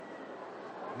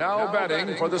Now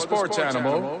betting for the sports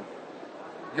animal,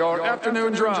 your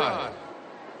afternoon drive.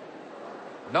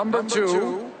 Number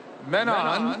 2, men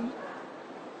on,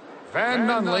 Van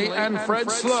Nunley and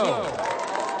Fred Slow.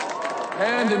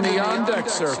 And in the on-deck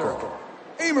circle,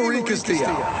 Amory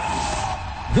Castillo.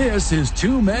 This is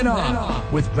 2 Men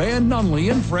On with Van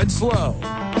Nunley and Fred Slow.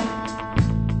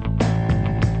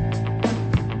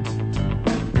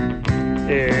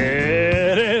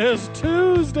 It is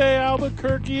Tuesday,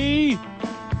 Albuquerque.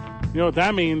 You know what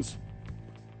that means?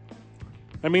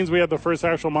 That means we have the first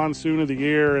actual monsoon of the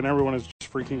year, and everyone is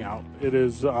just freaking out. It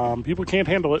is, people can't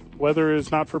handle it. Weather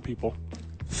is not for people.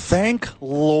 Thank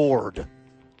Lord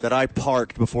that I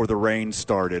parked before the rain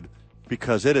started,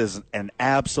 because it is an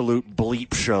absolute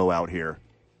bleep show out here.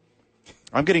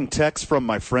 I'm getting texts from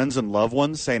my friends and loved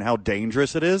ones saying how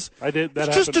dangerous it is.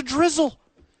 It's just a drizzle.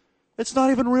 It's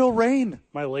not even real rain.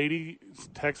 My lady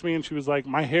texted me, and she was like,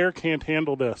 my hair can't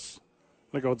handle this.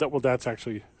 And I go, that's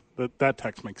actually, that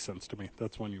text makes sense to me.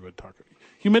 That's when you would talk.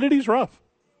 Humidity's rough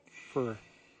for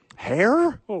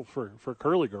hair? Oh, for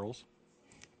curly girls.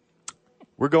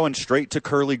 We're going straight to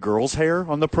curly girls' hair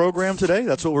on the program today.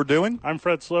 That's what we're doing. I'm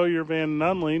Fred Slow, you're Van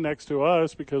Nunley, next to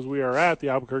us because we are at the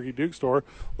Albuquerque Duke Store,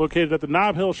 located at the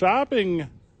Nob Hill Shopping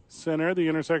Center, the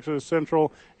intersection of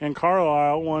Central and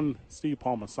Carlisle. One Steve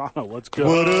Palmisano. Let's go.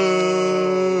 What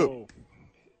up?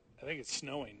 I think it's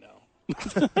snowing now.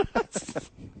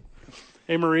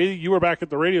 Hey, Marie, you were back at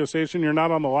the radio station. You're not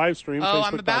on the live stream. Oh,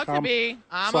 I'm about to be.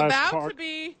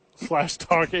 /Talk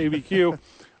ABQ,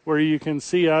 where you can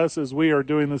see us as we are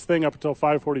doing this thing up until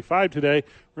 5:45 today.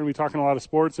 We're going to be talking a lot of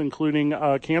sports, including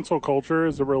cancel culture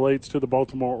as it relates to the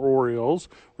Baltimore Orioles.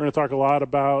 We're going to talk a lot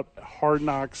about Hard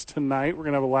Knocks tonight. We're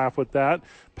going to have a laugh with that.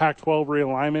 Pac-12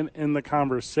 realignment in the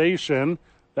conversation.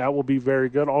 That will be very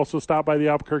good. Also, stop by the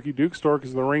Albuquerque Duke Store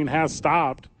because the rain has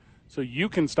stopped. So you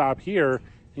can stop here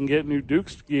and get new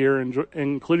Duke's gear,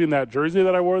 including that jersey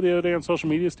that I wore the other day on social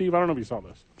media, Steve. I don't know if you saw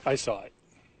this. I saw it.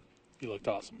 You looked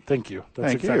awesome. Thank you.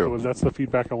 Thank you. That's the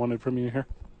feedback I wanted from you here.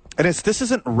 And this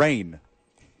isn't rain.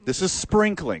 This is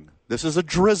sprinkling. This is a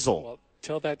drizzle. Well,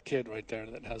 tell that kid right there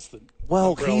that has the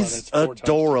he's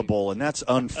adorable, and that's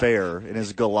unfair in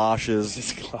his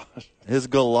galoshes. His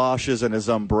galoshes and his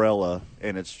umbrella,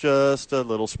 and it's just a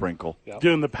little sprinkle. Yep.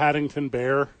 Doing the Paddington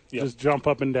Bear, just jump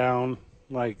up and down.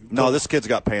 No, this kid's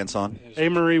got pants on. Hey,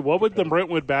 Marie, what would the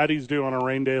Brentwood Baddies do on a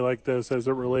rain day like this as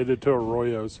it related to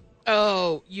Arroyos?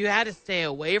 Oh, you had to stay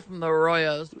away from the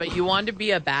Arroyos, but you wanted to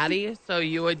be a baddie, so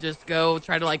you would just go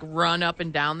try to, run up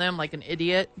and down them like an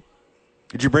idiot.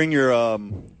 Did you bring your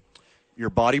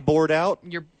bodyboard out?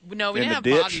 No, we didn't have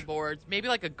bodyboards. Maybe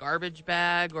like a garbage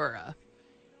bag or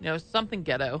something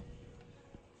ghetto.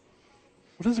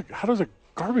 How does a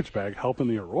garbage bag help in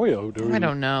the Arroyo? I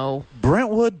don't know.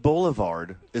 Brentwood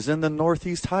Boulevard is in the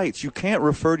Northeast Heights. You can't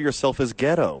refer to yourself as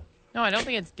ghetto. No, I don't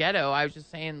think it's ghetto. I was just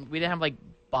saying we didn't have,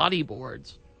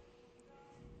 bodyboards.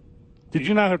 Did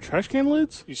you not have trash can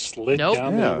lids? You slid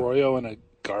down the Arroyo in a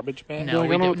garbage bag? No,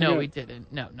 we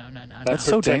didn't. No. That's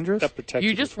so dangerous.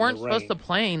 You just weren't supposed to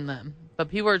play in them. But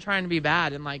people are trying to be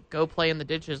bad and, go play in the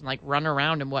ditches and, run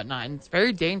around and whatnot. And it's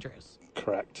very dangerous.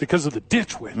 Correct. Because of the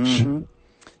ditch witch. Mm-hmm.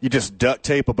 You just duct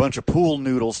tape a bunch of pool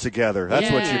noodles together. That's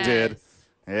what you did.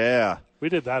 Yeah. We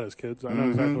did that as kids. I know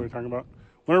exactly what you're talking about.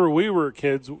 Whenever we were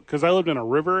kids, because I lived in a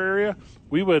river area,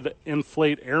 we would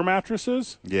inflate air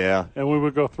mattresses. Yeah. And we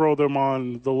would go throw them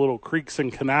on the little creeks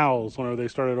and canals whenever they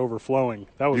started overflowing.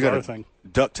 That was our thing.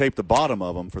 Duct tape the bottom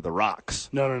of them for the rocks.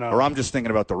 No. Or I'm just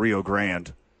thinking about the Rio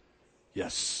Grande.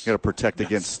 Yes. You got to protect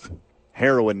against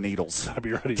heroin needles. Got to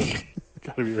be ready.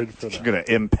 Got to be ready for that. You're going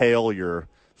to impale your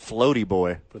floaty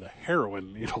boy. For the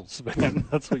heroin needles, man.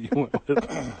 That's what you went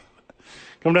with.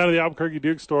 Come down to the Albuquerque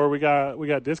Duke Store. We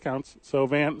got discounts. So,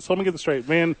 Van, let me get this straight.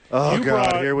 Van,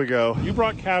 here we go. You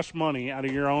brought cash money out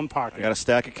of your own pocket. I got a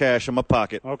stack of cash in my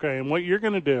pocket. Okay, and what you're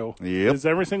going to do is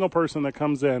every single person that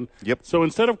comes in. Yep. So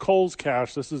instead of Cole's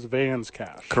cash, this is Van's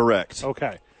cash. Correct.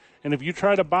 Okay. And if you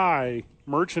try to buy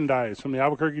merchandise from the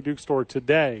Albuquerque Duke Store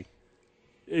today,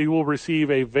 you will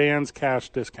receive a Van's cash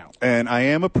discount. And I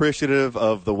am appreciative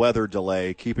of the weather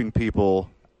delay, keeping people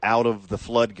out of the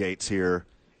floodgates here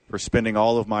for spending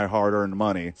all of my hard-earned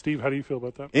money. Steve, how do you feel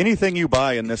about that? Anything you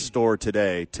buy in this store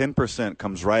today, 10%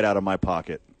 comes right out of my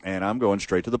pocket, and I'm going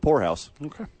straight to the poorhouse.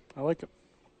 Okay. I like it.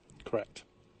 Correct.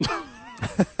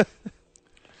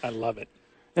 I love it.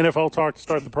 NFL talk to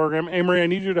start the program. Amory, I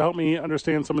need you to help me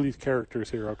understand some of these characters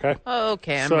here, okay?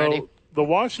 Okay, I'm ready. The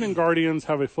Washington Guardians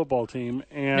have a football team.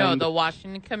 And no, the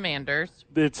Washington Commanders.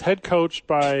 It's head coached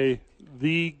by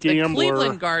the The gambler,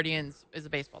 Cleveland Guardians is a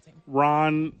baseball team.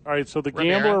 Ron. All right, so the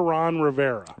Rivera. gambler, Ron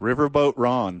Rivera. Riverboat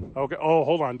Ron. Okay. Oh,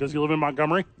 hold on. Does he live in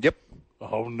Montgomery? Yep.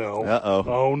 Oh, no. Uh-oh.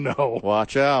 Oh, no.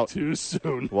 Watch out. Too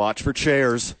soon. Watch for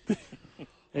chairs.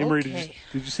 Hey, Marie, Okay.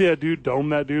 did you see that dude dome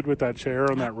that dude with that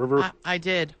chair on that river? I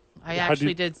did. I How'd actually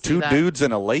you- did see Two that. dudes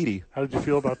and a lady. How did you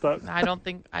feel about that?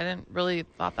 I didn't really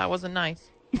thought that wasn't nice.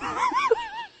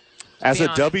 As be a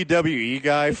honest. WWE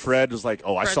guy, Fred was like,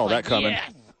 "Oh, I Fred's saw like, that coming."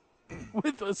 "Yes."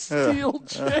 With a steel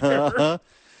chair.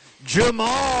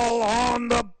 Jamal on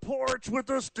the porch with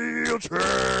a steel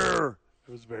chair.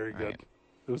 It was very good.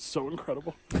 It was so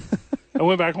incredible. I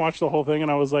went back and watched the whole thing, and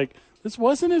I was like, this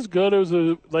wasn't as good. It was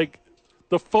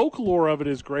the folklore of it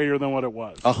is greater than what it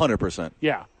was. 100%.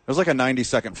 Yeah. It was like a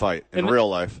 90-second fight in And- real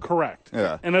life. Correct.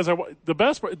 Yeah. And the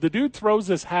best part, the dude throws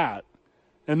this hat,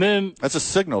 and then That's a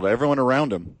signal to everyone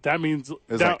around him. that means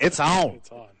It's like, it's on. It's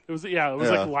on. it was like Yeah.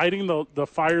 lighting the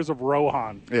fires of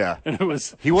Rohan. Yeah. And it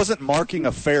was He wasn't marking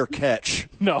a fair catch.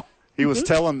 no. He was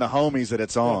telling the homies that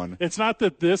it's on. It's not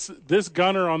that this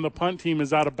gunner on the punt team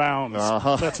is out of bounds.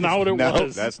 Uh-huh. That's not what it no,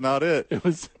 was. that's not it. It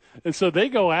was, and so they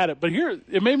go at it. But here,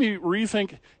 it made me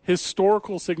rethink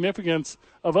historical significance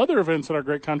of other events in our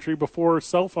great country before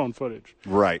cell phone footage.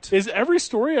 Right. Is every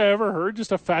story I ever heard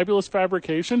just a fabulous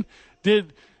fabrication?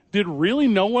 Did really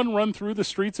no one run through the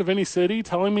streets of any city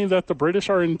telling me that the British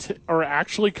are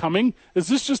actually coming? Is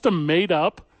this just a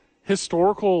made-up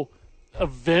historical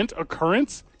event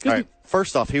occurrence? 'Cause All right.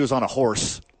 First off, he was on a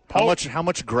horse. How Oh.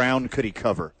 much ground could he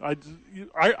cover?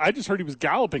 I just heard he was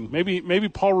galloping. Maybe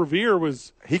Paul Revere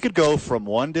was. He could go from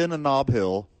one end of Nob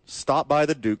Hill, stop by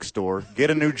the Duke store, get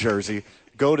a New Jersey,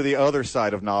 go to the other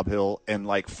side of Nob Hill in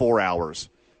like 4 hours.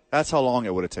 That's how long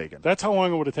it would have taken. That's how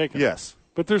long it would have taken. Yes.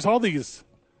 But there's all these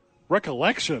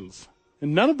recollections,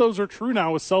 and none of those are true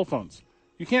now with cell phones.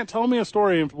 You can't tell me a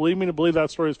story and believe me to believe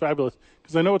that story is fabulous,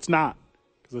 because I know it's not,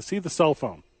 because I see the cell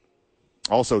phone.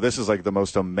 Also, this is like the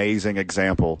most amazing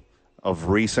example of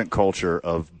recent culture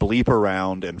of bleep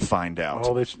around and find out.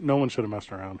 Oh, no one should have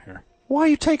messed around here. Why are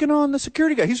you taking on the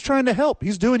security guy? He's trying to help.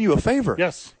 He's doing you a favor.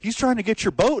 Yes. He's trying to get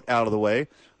your boat out of the way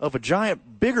of a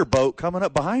giant, bigger boat coming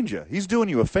up behind you. He's doing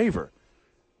you a favor.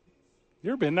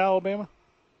 You ever been to Alabama?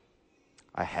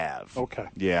 I have. Okay.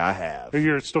 Yeah, I have.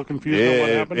 You're still confused on what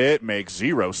happened? It makes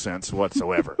zero sense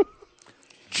whatsoever.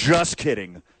 Just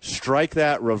kidding. Strike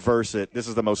that, reverse it. This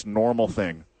is the most normal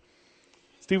thing.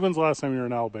 Steve, when's the last time you were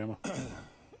in Alabama?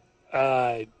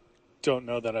 I don't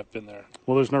know that I've been there.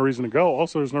 Well, there's no reason to go.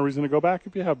 Also, there's no reason to go back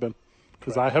if you have been,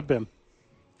 because I have been.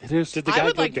 It is. Did the I guy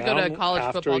would like to go to a down college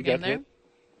after football he got game there. hit?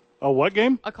 A what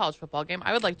game? A college football game.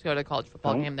 I would like to go to a college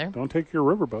football game there. Don't take your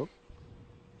riverboat.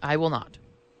 I will not.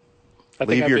 I think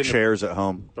Leave I've your been to chairs at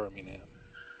home, Birmingham.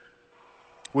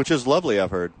 which is lovely, I've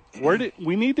heard.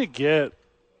 We need to get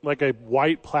like a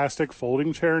white plastic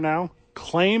folding chair now,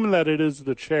 claim that it is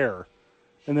the chair,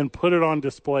 and then put it on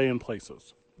display in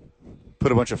places.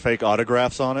 Put a bunch of fake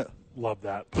autographs on it, Love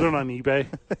that. Put it on eBay.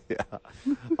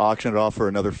 auction it off for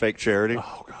another fake charity.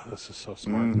 Oh, God, this is so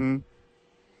smart.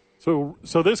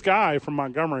 So this guy from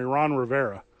Montgomery, Ron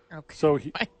Rivera. Okay. So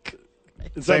he, Mike.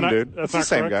 is Same that not, dude. That's It's the not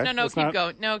same correct? guy. No, That's keep not-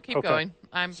 going. No, keep Okay.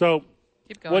 going. So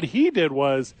Keep going. what he did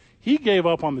was he gave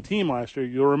up on the team last year.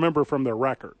 You'll remember from their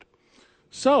record.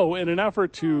 So in an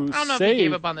effort to I don't know if save, he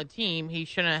gave up on the team. He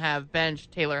shouldn't have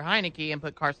benched Taylor Heineke and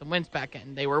put Carson Wentz back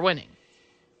in. They were winning.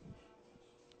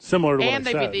 similar to And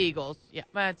what they I beat said. the Eagles. Yeah,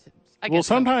 but I guess Well,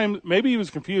 so. sometimes maybe he was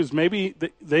confused. Maybe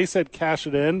they said cash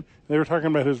it in. They were talking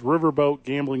about his riverboat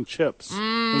gambling chips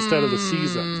instead of the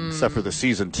season. Except for the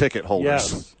season ticket holders.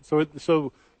 Yes.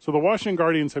 So the Washington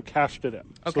Guardians have cashed it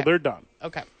in. Okay. So they're done.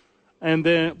 Okay. And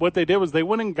then what they did was they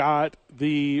went and got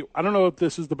I don't know if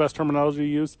this is the best terminology to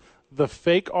use, the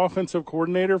fake offensive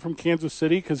coordinator from Kansas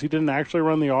City, because he didn't actually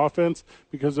run the offense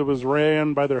because it was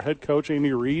ran by their head coach,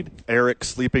 Andy Reid. Eric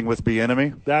sleeping with the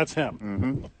enemy. That's him.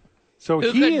 Mm-hmm. So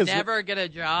Who he could is. never get a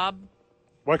job?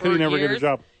 Why could for he never get a years?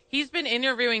 job? He's been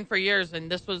interviewing for years, and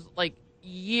this was like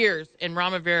years, and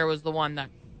Ron Rivera was the one that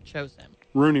chose him.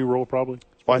 Rooney Rule, probably.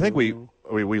 Well, I think we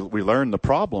learned the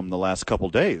problem the last couple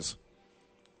days.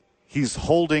 He's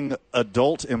holding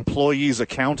adult employees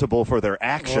accountable for their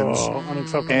actions, Oh,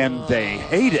 unacceptable. and they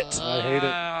hate it. I hate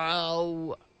it.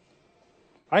 Oh,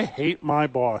 I hate my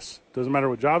boss. Doesn't matter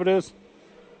what job it is.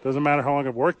 Doesn't matter how long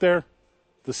I've worked there.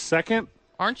 The second,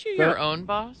 aren't you your own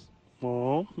boss?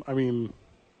 well, I mean,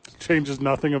 changes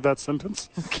nothing of that sentence.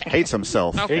 Hates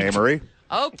himself, Okay. Amory.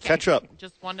 Okay. Catch up.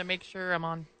 Just wanted to make sure I'm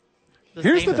on.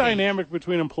 Here's same the page. dynamic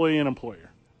between employee and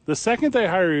employer. The second they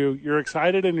hire you, you're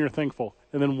excited and you're thankful.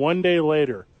 And then one day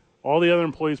later, all the other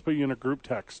employees put you in a group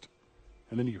text.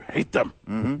 And then you hate them.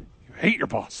 Mm-hmm. You hate your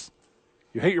boss.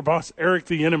 You hate your boss, Eric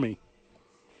the Enemy.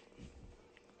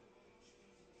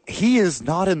 He is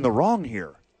not in the wrong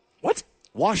here. What?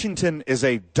 Washington is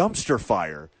a dumpster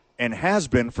fire and has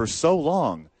been for so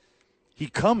long. He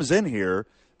comes in here,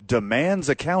 demands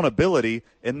accountability,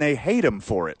 and they hate him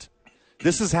for it.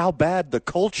 This is how bad the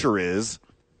culture is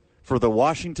for the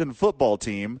Washington football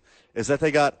team, is that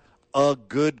they got a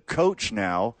good coach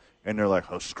now, and they're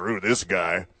like, oh, screw this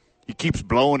guy. He keeps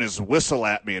blowing his whistle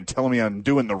at me and telling me I'm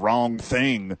doing the wrong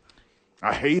thing.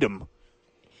 I hate him.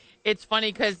 It's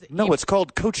funny because No, it's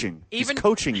called coaching. He's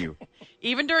coaching you.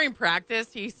 even during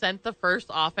practice, he sent the first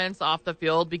offense off the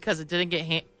field because it didn't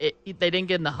get they didn't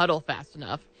get in the huddle fast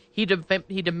enough. He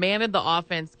demanded the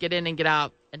offense get in and get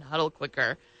out and huddle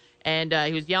quicker, and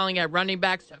he was yelling at running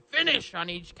backs to finish on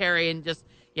each carry, and just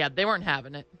they weren't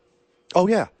having it. Oh,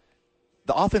 yeah.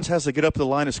 The offense has to get up to the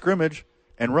line of scrimmage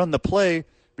and run the play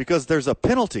because there's a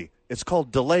penalty. It's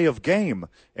called delay of game,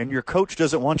 and your coach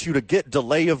doesn't want you to get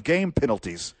delay of game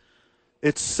penalties.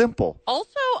 It's simple.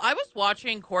 Also, I was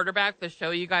watching Quarterback, the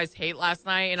show you guys hate, last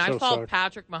night, and I saw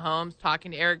Patrick Mahomes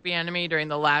talking to Eric Bieniemy during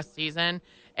the last season,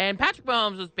 and Patrick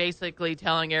Mahomes was basically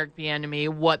telling Eric Bieniemy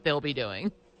what they'll be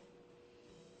doing.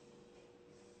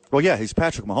 Well, yeah, he's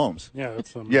Patrick Mahomes. Yeah,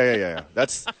 that's Yeah.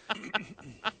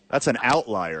 That's an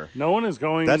outlier. No one is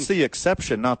going. That's the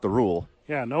exception, not the rule.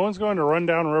 Yeah, no one's going to run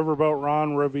down Riverboat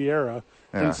Ron Riviera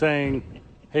and saying,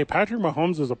 "Hey, Patrick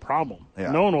Mahomes is a problem."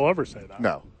 Yeah. No one will ever say that.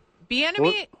 No.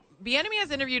 Bieniemy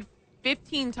has interviewed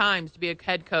 15 times to be a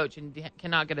head coach and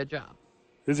cannot get a job.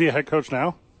 Is he a head coach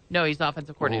now? No, he's the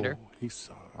offensive coordinator. Oh, he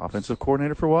sucks. Offensive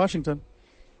coordinator for Washington.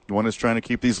 The one is trying to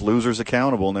keep these losers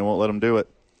accountable, and they won't let them do it.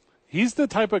 He's the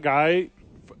type of guy.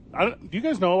 Do you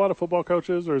guys know a lot of football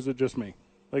coaches, or is it just me?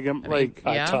 Yeah.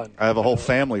 A ton. I have a whole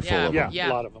family full of them. Yeah.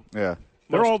 A lot of them. Yeah.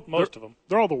 Most of them.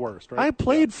 They're all the worst, right? I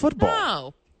played football.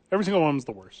 No. Every single one's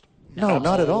the worst. No,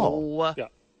 not at all. Yeah.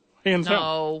 Hands down.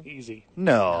 No. Easy.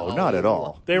 No, not at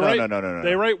all. They write, No.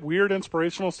 They write weird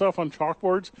inspirational stuff on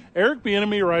chalkboards. Eric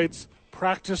Bieniemy writes,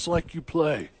 "Practice like you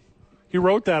play." He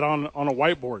wrote that on a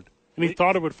whiteboard, and he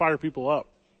thought it would fire people up.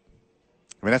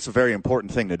 I mean, that's a very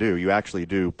important thing to do. You actually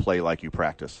do play like you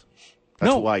practice.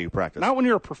 That's why you practice. Not when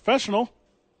you're a professional.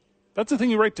 That's the thing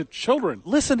you write to children.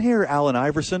 Listen here, Allen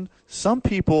Iverson. Some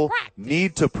people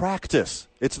need to practice.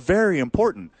 It's very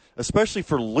important, especially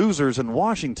for losers in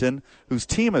Washington whose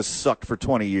team has sucked for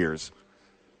 20 years.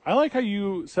 I like how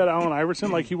you said Allen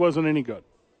Iverson like he wasn't any good.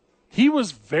 He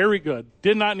was very good.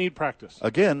 Did not need practice.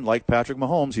 Again, like Patrick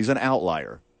Mahomes, he's an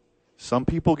outlier. Some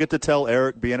people get to tell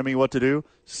Eric Bieniemy what to do.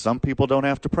 Some people don't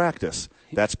have to practice.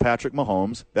 That's Patrick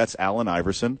Mahomes. That's Allen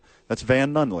Iverson. That's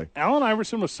Van Nunley. Allen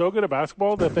Iverson was so good at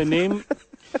basketball that they named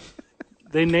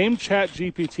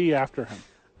ChatGPT after him.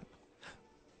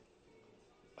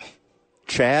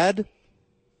 Chad?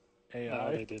 AI.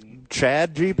 No, they didn't.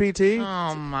 Chad GPT?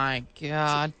 Oh, my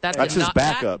God. That's his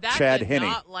backup, that Chad did Henne.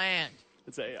 not land.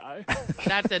 It's AI.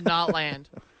 That did not land.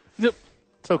 Yep.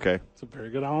 It's okay. It's a very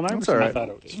good Allen Iverson. It's all right. I thought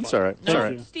it was It's fun. all right. It's No, all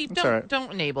right. Steve, It's all right.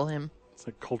 don't enable him. It's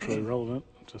like culturally relevant.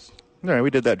 Just All right, we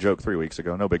did that joke 3 weeks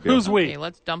ago. No big deal. who's we? Okay,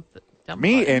 let's dump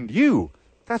Me button. and you.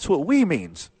 That's what we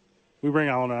means. We bring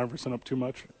Allen Iverson up too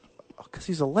much. Because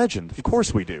he's a legend. Of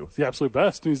course we do. He's the absolute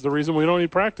best. He's the reason we don't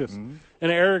need practice. Mm-hmm.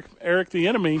 And Eric the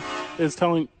Enemy is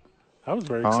telling. That was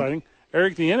very exciting.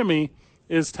 Eric the Enemy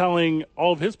is telling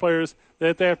all of his players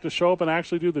that they have to show up and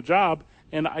actually do the job.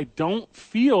 And I don't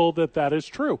feel that is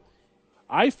true.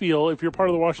 I feel if you're part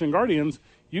of the Washington Guardians,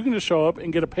 you can just show up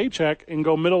and get a paycheck and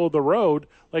go middle of the road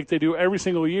like they do every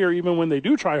single year, even when they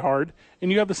do try hard,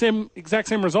 and you have the exact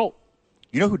same result.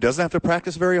 You know who doesn't have to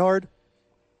practice very hard?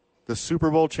 The Super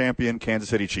Bowl champion Kansas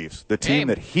City Chiefs. The team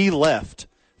that he left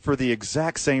for the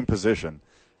exact same position.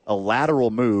 A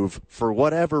lateral move for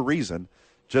whatever reason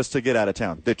just to get out of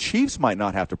town. The Chiefs might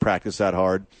not have to practice that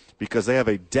hard because they have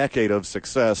a decade of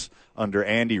success under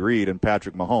Andy Reid and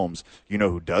Patrick Mahomes. You know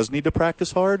who does need to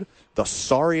practice hard? The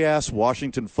sorry-ass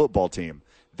Washington football team.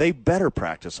 They better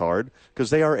practice hard because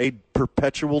they are a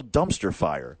perpetual dumpster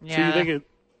fire. Yeah. So you think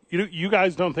you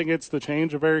guys don't think it's the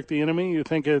change of Eric the Enemy? You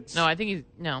think it's No, I think he's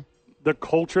no. the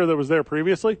culture that was there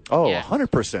previously? Oh, Yeah.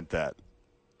 100% that.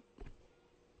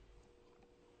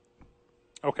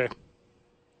 Okay.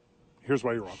 Here's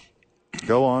why you're wrong.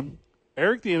 Go on.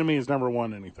 Eric the Enemy has never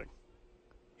won anything.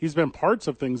 He's been parts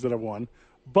of things that have won,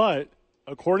 but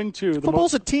according to the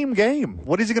Football's a team game.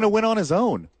 What is he going to win on his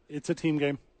own? it's a team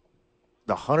game.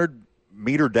 The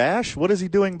 100-meter dash? What is he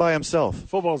doing by himself?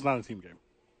 Football is not a team game.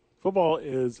 Football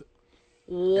is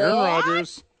What? Aaron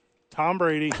Rodgers, Tom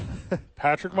Brady,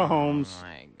 Patrick Mahomes, Oh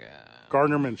my God.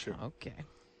 Gardner Minshew. Okay.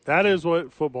 That is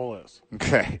what football is.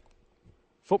 Okay.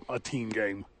 A team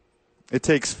game. It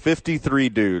takes 53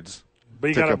 dudes But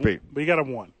you to compete. But you got to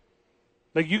have one.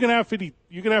 Like you can have 50.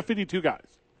 You can have 52 guys.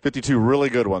 52 really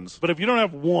good ones. But if you don't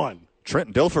have one,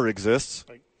 Trent Dilfer exists.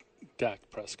 Like Dak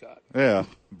Prescott. Yeah.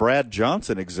 Brad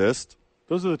Johnson exists.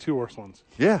 those are the two worst ones.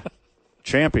 Yeah.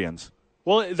 Champions.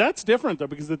 Well, that's different though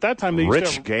because at that time they used to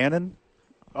Rich have, Gannon.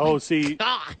 Oh, see,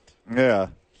 God. Yeah.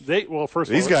 first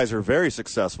of These all, guys are very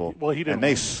successful. Well, he didn't And they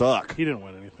win. suck. He didn't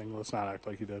win anything. Let's not act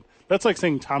like he did. That's like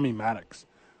saying Tommy Maddox.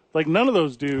 Like none of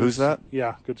those dudes. Who's that?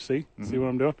 Yeah, good to see. See what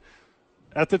I'm doing.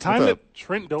 At the time That's that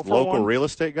Trent Dilfer Local won, real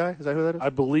estate guy? Is that who that is? I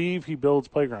believe he builds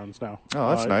playgrounds now.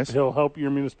 Oh, that's nice. He'll help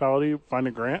your municipality find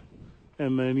a grant,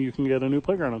 and then you can get a new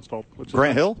playground installed. Which is Grant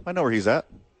nice. Hill? I know where he's at.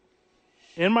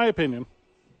 In my opinion,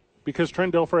 because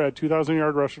Trent Dilfer had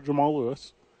 2,000-yard rusher Jamal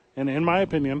Lewis, and in my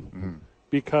opinion,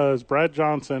 because Brad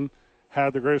Johnson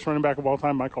had the greatest running back of all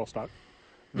time, Mike Allstott,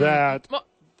 that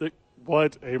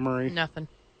what, Amory? Nothing.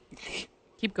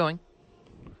 Keep going.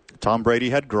 Tom Brady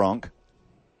had Gronk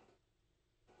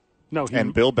No,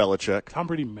 and Bill Belichick. Tom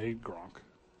Brady made Gronk.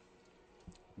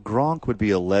 Gronk would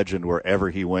be a legend wherever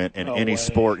he went in No any way.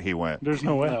 sport he went. There's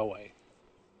no way. No way.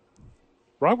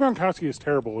 Rob Gronkowski is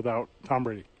terrible without Tom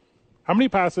Brady. How many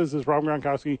passes has Rob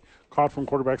Gronkowski caught from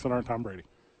quarterbacks that aren't Tom Brady?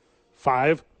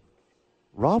 5?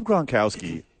 Rob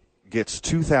Gronkowski gets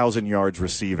 2,000 yards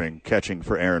receiving, catching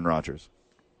for Aaron Rodgers.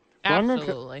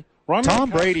 Absolutely. Tom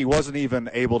Brady wasn't even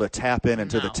able to tap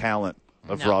into the No. talent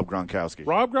of No. Rob Gronkowski.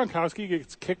 Rob Gronkowski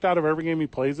gets kicked out of every game he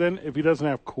plays in if he doesn't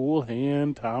have cool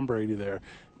hand Tom Brady there.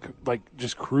 Like,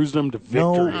 just cruise them to victory.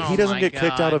 No, he Oh, doesn't my get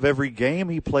kicked God. out of every game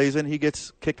he plays in. He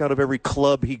gets kicked out of every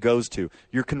club he goes to.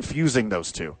 You're confusing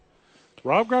those two.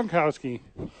 Rob Gronkowski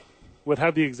would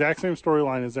have the exact same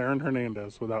storyline as Aaron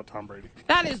Hernandez without Tom Brady.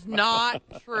 That is not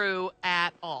true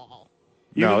at all.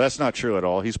 No, that's not true at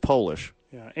all. He's Polish.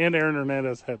 Yeah, and Aaron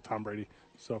Hernandez had Tom Brady.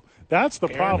 So that's the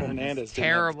Aaron problem. Hernandez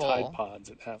Terrible. didn't have Tide Pods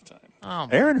at halftime. Oh,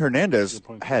 Aaron Hernandez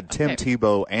point. had Tim Okay.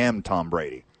 Tebow and Tom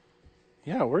Brady.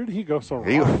 Yeah, where did he go so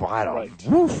He, wrong? I don't. Right.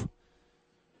 Woof.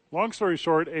 Long story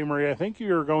short, Amory, I think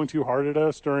you're going too hard at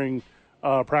us during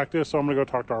practice, so I'm going to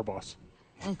go talk to our boss.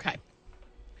 okay.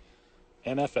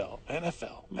 NFL,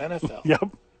 NFL, NFL, Yep.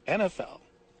 NFL.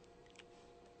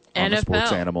 On the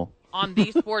sports NFL. animal. On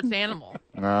the sports animal.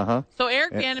 Uh-huh. So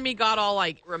Eric Bieniemy got all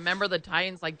like, remember the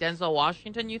Titans like Denzel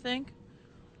Washington, you think?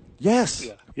 Yes.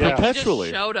 Yeah. Yeah. He Perpetually.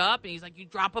 just showed up and he's like, you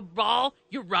drop a ball,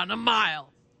 you run a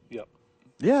mile. Yep.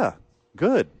 Yeah.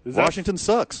 Good. Is that- Washington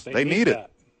sucks. They need it.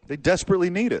 that. They desperately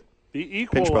need it. The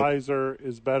equalizer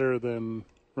is better than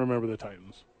Remember the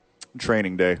Titans.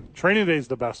 Training day. Training Day is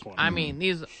the best one. I mean,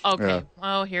 these, okay. Yeah.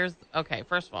 Well, okay,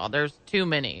 first of all, there's too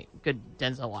many good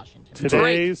Denzel Washington.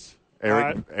 Today's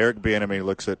Eric Bieniemy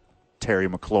looks at Terry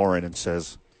McLaurin and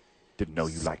says, "Didn't know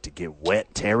you like to get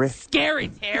wet, Terry." Scary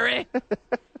Terry.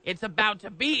 It's about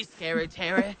to be scary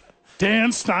Terry.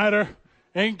 Dan Snyder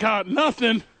ain't got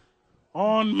nothing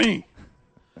on me.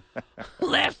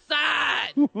 Left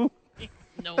side.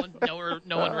 No one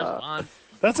responds.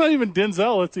 That's not even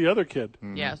Denzel. It's the other kid.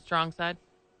 Yeah, strong side.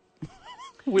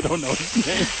 We don't know his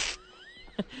name.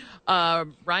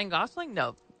 Ryan Gosling?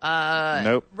 No.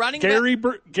 Nope. Running Gary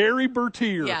back.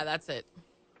 Bertier. Yeah, that's it.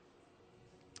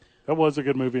 That was a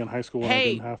good movie in high school when I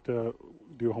Hey. didn't have to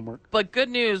do homework. But good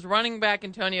news, running back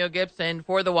Antonio Gibson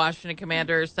for the Washington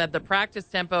Commanders said the practice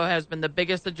tempo has been the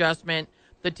biggest adjustment.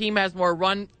 The team has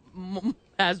run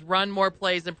more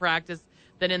plays in practice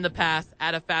than in the past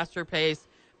at a faster pace.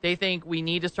 They think we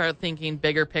need to start thinking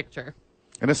bigger picture.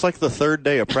 And it's like the third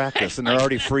day of practice, and they're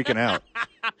already freaking out.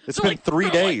 It's been 3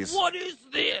 They're like, days. what is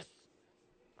this?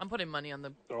 I'm putting money on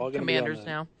the They're all gonna be on Commanders the-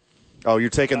 now. Oh, you're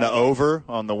taking the over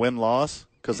on the win-loss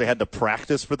because they had to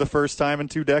practice for the first time in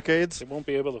 2 decades? They won't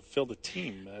be able to fill the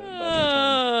team. By the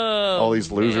time. All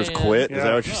these losers man. quit? Is Yeah.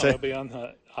 that what you're No, they'll saying? be on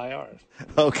the IR.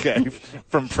 Okay.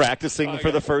 From practicing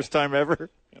for the first time ever?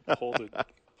 Pull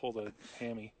the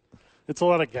hammy. It's a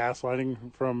lot of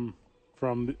gaslighting from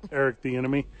Eric the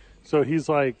Enemy. So he's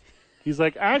like,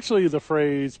 actually, the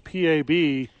phrase PAB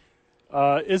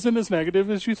isn't as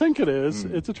negative as you think it is.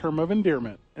 It's a term of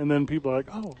endearment. And then people are like,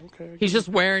 oh, okay. He's just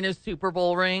wearing his Super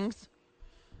Bowl rings.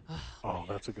 Oh,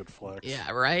 that's a good flex.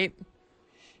 Yeah, right?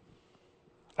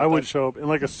 I would show up in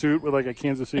like a suit with like a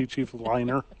Kansas City Chiefs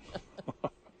liner.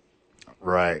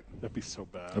 Right. That'd be so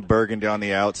bad. The burgundy on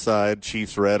the outside,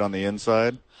 Chiefs red on the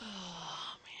inside.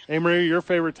 Hey, Maria, your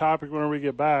favorite topic whenever we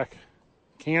get back,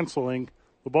 canceling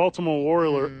the Baltimore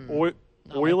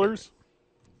Oilers.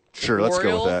 Sure, let's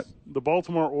go with that. The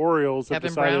Baltimore Orioles have Kevin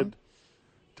decided Brown?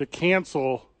 to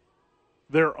cancel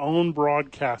their own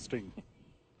broadcasting.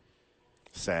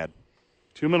 Sad.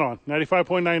 2 Men On,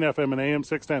 95.9 FM and AM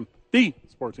 610, the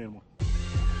Sports Animal.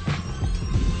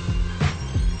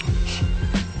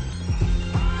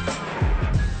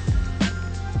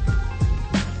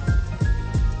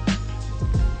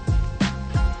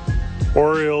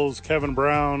 Orioles Kevin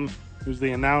Brown, who's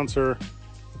the announcer,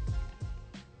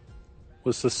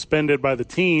 was suspended by the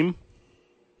team.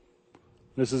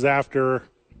 This is after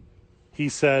he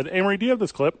said, Amory, do you have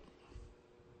this clip?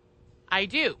 I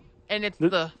do. And it's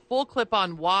the full clip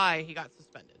on why he got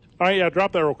suspended. All right, yeah,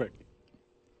 drop that real quick.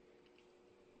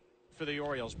 For the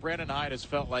Orioles, Brandon Hyde has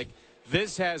felt like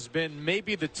this has been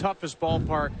maybe the toughest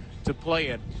ballpark to play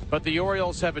in. But the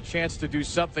Orioles have a chance to do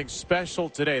something special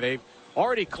today. They've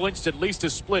already clinched at least a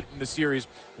split in the series,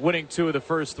 winning 2 of the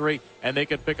first 3, and they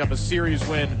could pick up a series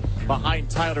win behind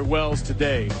Tyler Wells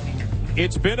today.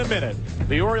 It's been a minute.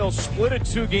 The Orioles split a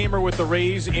 2-gamer with the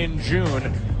Rays in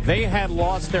June. They had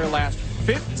lost their last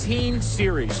 15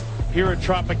 series here at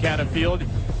Tropicana Field.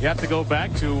 You have to go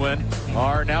back to when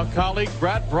our now colleague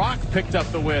Brad Brock picked up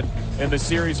the win in the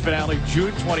series finale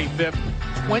June 25th,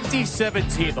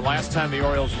 2017, the last time the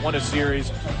Orioles won a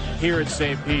series here at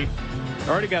St. Pete.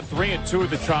 Already got 3-2 at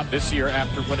the Trop this year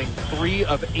after winning 3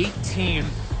 of 18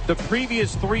 the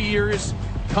previous 3 years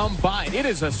combined. It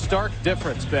is a stark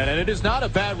difference, Ben, and it is not a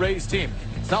bad Rays team.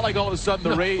 It's not like all of a sudden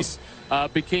the Rays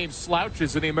became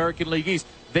slouches in the American League East.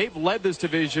 They've led this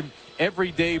division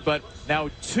every day but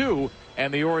now 2,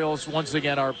 and the Orioles once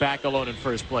again are back alone in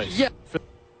first place. Yeah.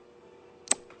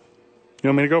 You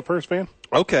want me to go first, Van?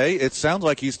 Okay, it sounds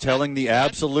like he's telling the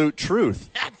absolute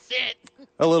truth. That's it.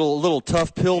 A little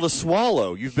tough pill to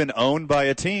swallow. You've been owned by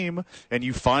a team, and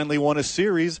you finally won a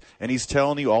series, and he's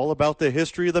telling you all about the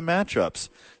history of the matchups.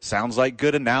 Sounds like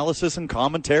good analysis and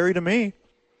commentary to me.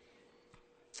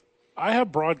 I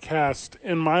have broadcast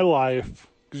in my life,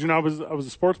 because, I was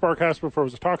a sports broadcaster before I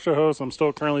was a talk show host. I'm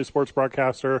still currently a sports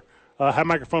broadcaster. Have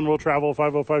microphone will travel,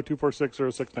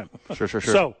 505-246-0610. Sure.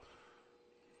 So,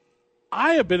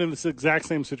 I have been in this exact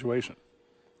same situation.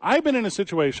 I've been in a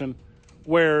situation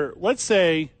where, let's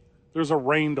say there's a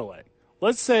rain delay.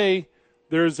 Let's say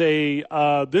there's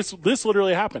this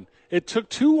literally happened. It took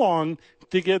too long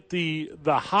to get the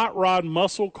hot rod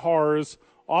muscle cars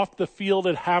off the field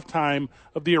at halftime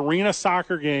of the arena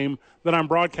soccer game that I'm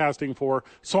broadcasting for.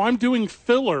 So I'm doing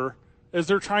filler as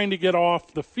they're trying to get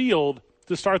off the field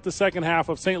to start the second half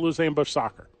of St. Louis Ambush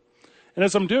Soccer. And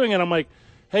as I'm doing it, I'm like,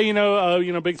 hey,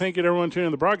 big thank you to everyone tuning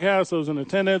in the broadcast, those in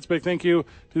attendance. Big thank you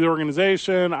to the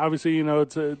organization. Obviously,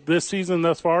 it's this season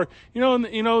thus far.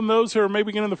 And those who are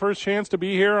maybe getting the first chance to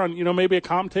be here on, maybe a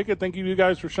comp ticket. Thank you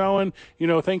guys for showing.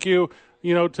 Thank you,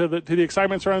 to the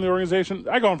excitement surrounding the organization.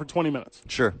 I go on for 20 minutes.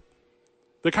 Sure.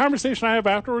 The conversation I have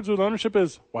afterwards with ownership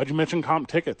is, why'd you mention comp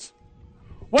tickets?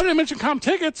 Why did I mention comp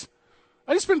tickets?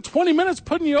 I just spent 20 minutes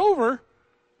putting you over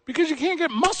because you can't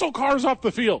get muscle cars off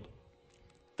the field.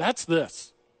 That's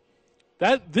this.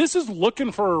 This is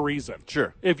looking for a reason.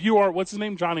 Sure. If you are, what's his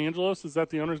name? John Angelos? Is that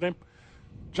the owner's name?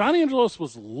 John Angelos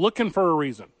was looking for a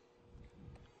reason.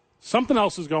 Something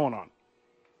else is going on.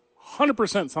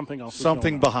 100% something else is going on.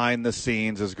 Something behind the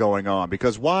scenes is going on.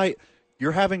 Because why?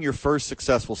 You're having your first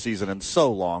successful season in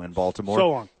so long in Baltimore. So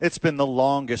long. It's been the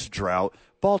longest drought.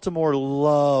 Baltimore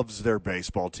loves their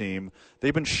baseball team.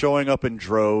 They've been showing up in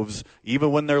droves,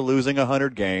 even when they're losing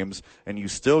 100 games, and you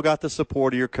still got the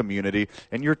support of your community,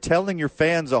 and you're telling your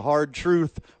fans a hard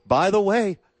truth. By the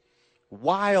way,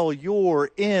 while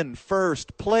you're in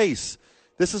first place,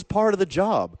 this is part of the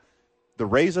job. The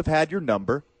Rays have had your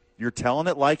number. You're telling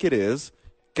it like it is.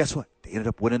 Guess what? They ended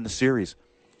up winning the series.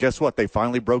 Guess what? They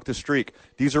finally broke the streak.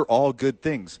 These are all good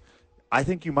things. I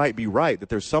think you might be right that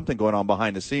there's something going on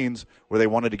behind the scenes where they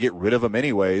wanted to get rid of him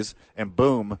anyways, and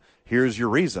boom, here's your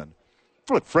reason.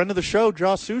 Look, friend of the show,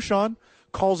 Josh Sushan,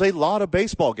 calls a lot of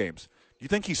baseball games. You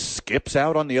think he skips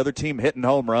out on the other team hitting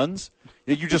home runs?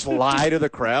 You just lie to the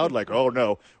crowd like, oh,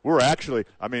 no, we're actually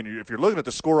 – if you're looking at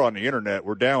the score on the internet,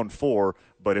 we're down 4.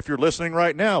 But if you're listening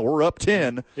right now, we're up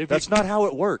 10. That's not how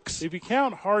it works. If you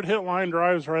count hard-hit line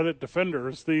drives right at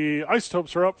defenders, the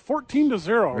Isotopes are up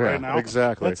 14-0 right now.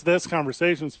 Exactly. That's this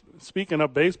conversation. Speaking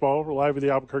of baseball, we're live at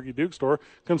the Albuquerque Duke store.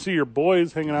 Come see your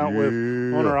boys hanging out with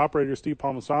owner-operator Steve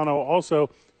Palmisano. Also,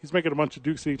 he's making a bunch of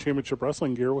Duke City Championship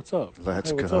Wrestling gear. What's up?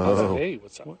 Let's what's go. Up? Hey,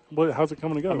 what's up? How's it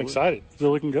coming together? I'm excited. Is it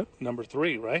looking good? Number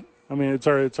 3, right? It's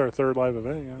our third live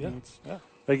event. Yeah.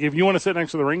 Like, if you want to sit next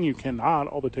to the ring, you cannot.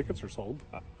 All the tickets are sold.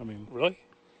 Really?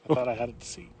 I thought I had a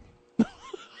seat.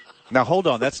 Now, hold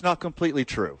on. That's not completely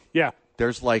true. Yeah.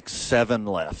 There's like 7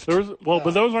 left.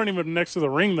 But those aren't even next to the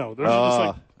ring, though. Those are just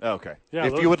like, okay. Yeah,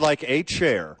 if you would like a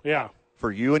chair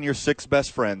for you and your 6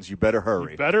 best friends, you better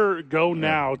hurry. You better go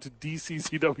now to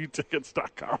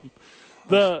dccwtickets.com.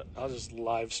 I'll just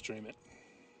live stream it.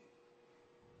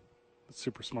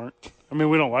 Super smart.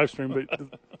 We don't live stream, but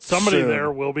somebody Soon.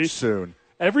 there will be. Soon.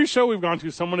 Every show we've gone to,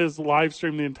 someone has live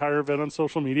streamed the entire event on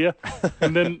social media,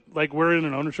 and then like we're in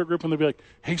an ownership group, and they'll be like,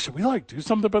 "Hey, should we like do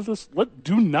something about this? Let's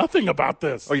do nothing about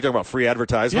this." Oh, you talking about free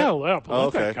advertisement? Yeah, let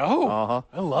that go. Uh-huh.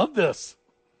 I love this.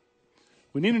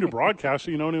 We need a new broadcaster.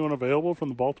 You know anyone available from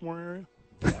the Baltimore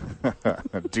area?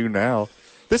 Do now.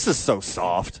 This is so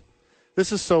soft.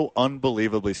 This is so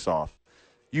unbelievably soft.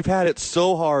 You've had it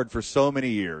so hard for so many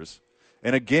years.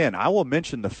 And again, I will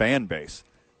mention the fan base.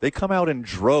 They come out in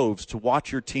droves to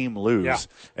watch your team lose. Yeah.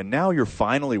 And now you're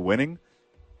finally winning,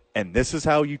 and this is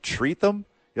how you treat them?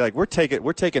 You're like, we're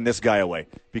taking this guy away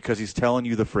because he's telling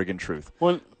you the friggin' truth.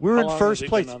 Well, we're How in long first has he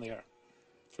place. been on the air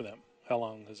for them? How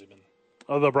long has he been?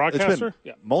 Oh, the It's broadcaster?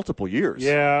 been multiple years.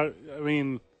 Yeah, I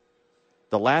mean,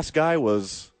 The last guy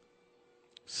was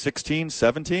 16,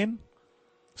 17.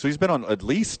 So he's been on at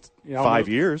least 5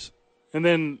 years. and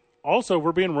then also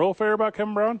we're being real fair about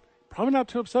Kevin Brown. Probably not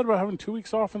too upset about having 2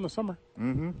 weeks off in the summer.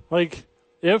 Mm-hmm. Like,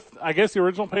 I guess the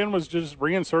original plan was just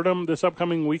reinsert him this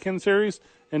upcoming weekend series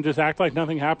and just act like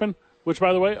nothing happened, which,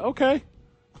 by the way, okay.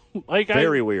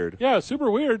 Very weird. Yeah,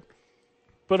 super weird.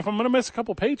 But if I'm going to miss a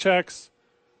couple paychecks,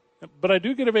 but I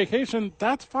do get a vacation,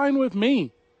 that's fine with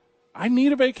me. I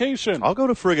need a vacation. I'll go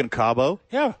to friggin' Cabo.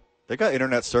 Yeah. They got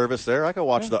internet service there. I can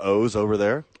watch the O's over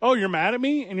there. Oh, you're mad at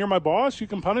me and you're my boss? You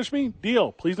can punish me?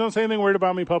 Deal. Please don't say anything weird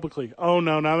about me publicly. Oh,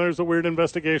 no, now there's a weird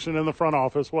investigation in the front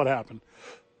office. What happened?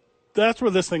 That's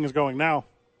where this thing is going now.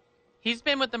 He's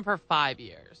been with them for 5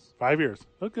 years. 5 years.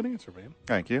 Oh, good answer, man.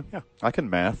 Thank you. Yeah. I can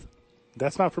math.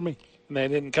 That's not for me. And they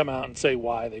didn't come out and say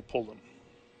why they pulled him.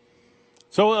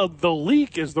 So the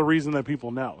leak is the reason that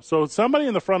people know. So somebody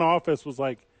in the front office was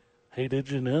like, hey, did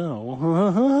you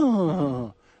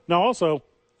know? Now, also,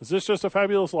 is this just a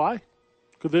fabulous lie?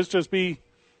 Could this just be,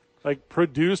 like,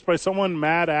 produced by someone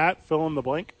mad at fill in the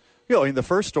blank? You know, I mean, the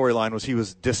first storyline was he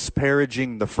was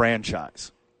disparaging the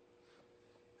franchise,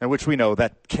 and which we know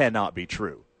that cannot be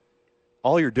true.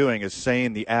 All you're doing is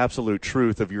saying the absolute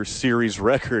truth of your series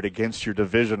record against your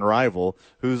division rival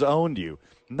who's owned you.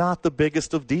 Not the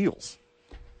biggest of deals.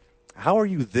 How are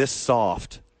you this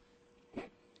soft?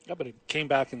 Yeah, but he came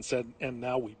back and said, and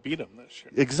now we beat him this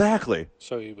year. Exactly.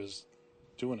 So he was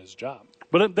doing his job.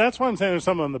 But that's why I'm saying there's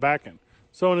something on the back end.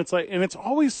 So, and it's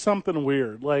always something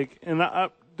weird. Like,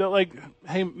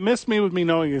 hey, miss me with me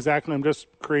knowing exactly. I'm just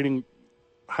creating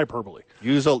hyperbole.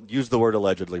 Use the word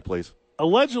allegedly, please.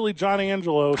 Allegedly, John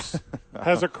Angelos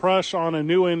has a crush on a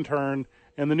new intern,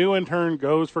 and the new intern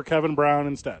goes for Kevin Brown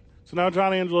instead. So now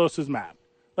John Angelos is mad.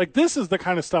 Like, this is the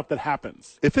kind of stuff that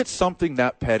happens. If it's something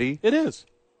that petty, It is.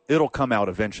 it'll come out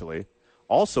eventually.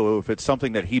 Also, if it's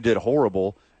something that he did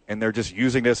horrible and they're just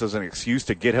using this as an excuse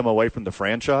to get him away from the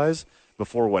franchise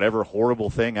before whatever horrible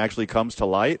thing actually comes to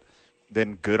light,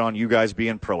 then good on you guys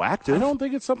being proactive. I don't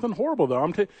think it's something horrible,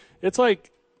 though. It's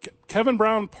like Kevin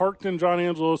Brown parked in John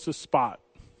Angelos' spot.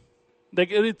 Like,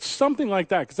 it's something like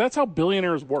that, because that's how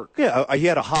billionaires work. Yeah, he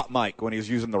had a hot mic when he was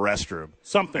using the restroom.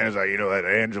 Something. And he's like, that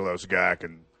Angelos guy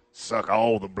can suck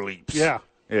all the bleeps. Yeah.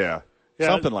 Yeah. Yeah,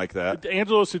 Something like that.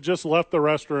 Angelos had just left the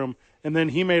restroom, and then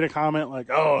he made a comment like,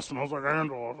 "Oh, it smells like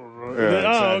Angelos." And then,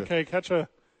 exactly. okay,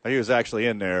 He was actually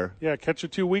in there. catch a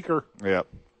 2-weeker. Yep.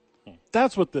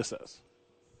 That's what this is.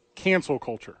 Cancel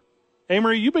culture.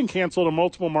 Amory, you've been canceled in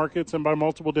multiple markets and by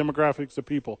multiple demographics of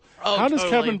people. Oh, How does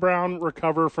totally. Kevin Brown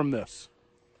recover from this?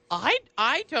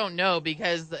 I don't know,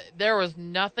 because there was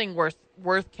nothing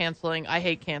worth canceling. I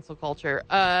hate cancel culture.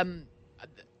 I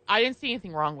didn't see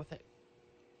anything wrong with it.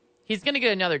 He's going to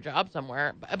get another job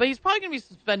somewhere, but he's probably going to be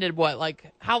suspended.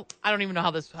 How? I don't even know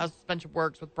how suspension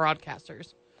works with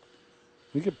broadcasters.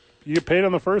 You get paid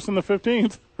on the 1st and the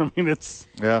 15th. I mean, it's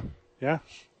Yeah. yeah.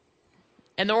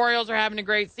 And the Orioles are having a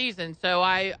great season, so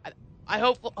I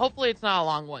hopefully it's not a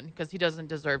long one, because he doesn't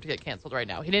deserve to get canceled right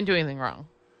now. He didn't do anything wrong.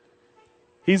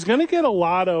 He's going to get a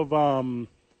lot of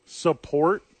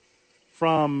support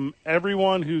from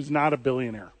everyone who's not a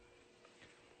billionaire.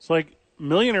 It's like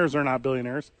millionaires are not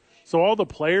billionaires. So all the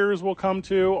players will come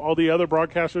to, all the other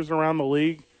broadcasters around the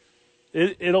league.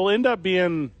 It'll end up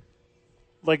being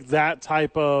like that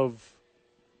type of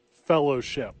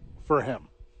fellowship for him.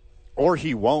 Or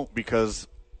he won't, because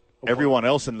everyone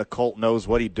else in the cult knows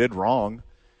what he did wrong.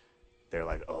 They're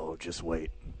like, oh, just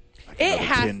wait. Like It another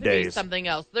has 10 to days. be something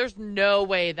else. There's no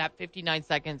way that 59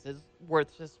 seconds is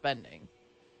worth suspending.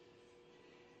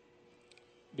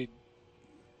 It'd be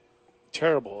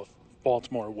terrible if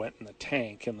Baltimore went in the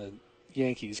tank and the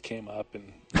Yankees came up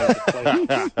and made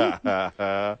the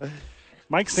play.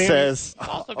 Mike Stanton Says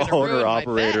also gonna ruin my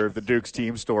owner-operator of bets. the Duke's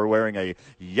team store wearing a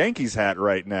Yankees hat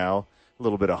right now. A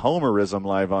little bit of homerism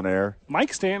live on air.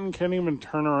 Mike Stanton can't even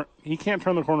turn around. He can't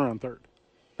turn the corner on third.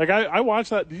 Like I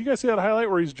watched that. Did you guys see that highlight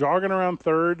where he's jogging around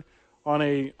third on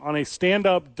a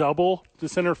stand-up double to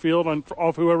center field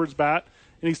off whoever's bat,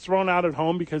 and he's thrown out at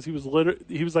home because he was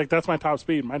like, "That's my top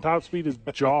speed. My top speed is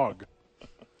jog."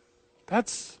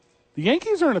 The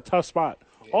Yankees are in a tough spot.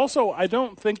 Yeah. Also, I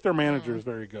don't think their manager is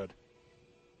very good.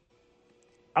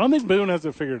 I don't think Boone has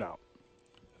it figured out.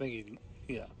 I think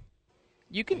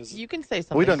You can say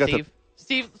something,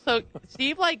 Steve.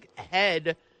 Steve, like,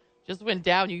 head just went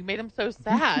down. You made him so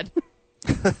sad.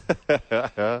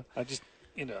 I just,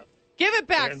 give it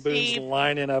back, Aaron Steve. Boone's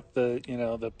lining up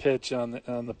the pitch on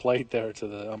the plate there to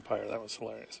the umpire. That was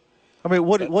hilarious. I mean,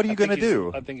 what are you going to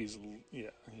do? I think he's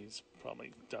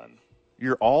probably done.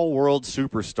 Your all-world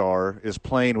superstar is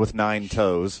playing with 9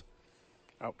 toes.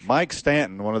 Ouch. Mike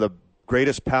Stanton, one of the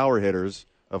greatest power hitters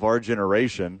of our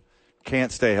generation,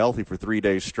 can't stay healthy for 3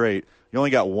 days straight. You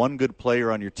only got one good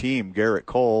player on your team, Garrett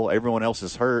Cole. Everyone else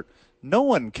is hurt. No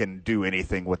one can do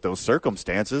anything with those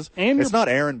circumstances. And it's not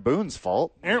Aaron Boone's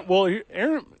fault.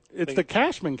 Aaron, it's the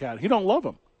Cashman cat. He don't love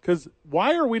him. Because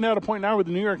why are we now at a point now where the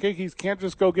New York Yankees can't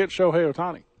just go get Shohei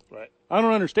Ohtani? Right. I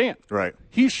don't understand. Right.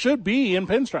 He should be in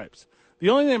pinstripes. The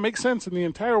only thing that makes sense in the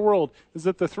entire world is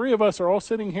that the three of us are all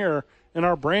sitting here in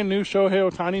our brand new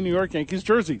Shohei Ohtani New York Yankees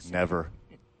jerseys. Never.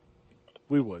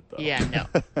 We would, though. Yeah,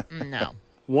 no.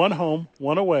 One home,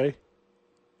 one away.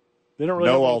 They don't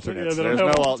really no have alternates. Yeah, There's no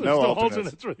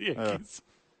alternates. For the Yankees.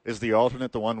 Is the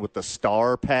alternate the one with the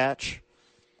star patch?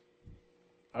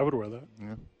 I would wear that.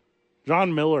 Yeah.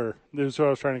 John Miller is who I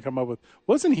was trying to come up with.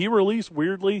 Wasn't he released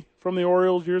weirdly from the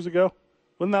Orioles years ago?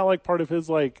 Wasn't that like part of his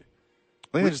like?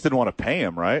 I think they just didn't want to pay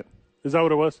him, right? Is that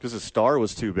what it was? Because his star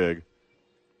was too big.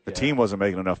 The team wasn't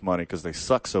making enough money because they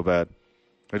suck so bad.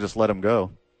 They just let him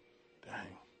go. Dang.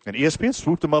 And ESPN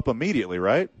swooped him up immediately,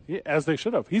 right? Yeah, as they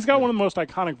should have. He's got one of the most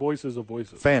iconic voices of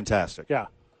voices. Fantastic. Yeah.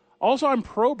 Also, I'm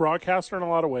pro-broadcaster in a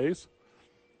lot of ways.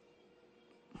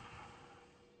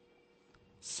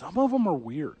 Some of them are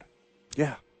weird.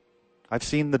 Yeah. I've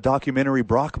seen the documentary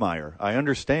Brockmire. I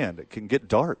understand. It can get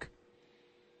dark.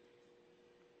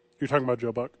 You're talking about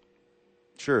Joe Buck?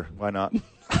 Sure. Why not?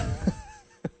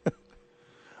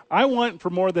 I want,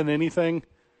 for more than anything,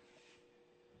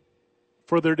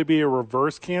 for there to be a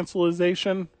reverse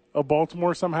cancelization of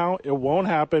Baltimore somehow. It won't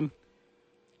happen.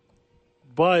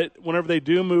 But whenever they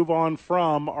do move on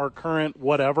from our current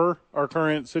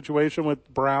situation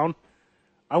with Brown,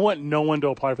 I want no one to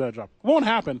apply for that job. It won't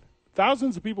happen.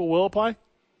 Thousands of people will apply.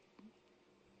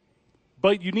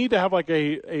 But you need to have like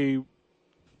a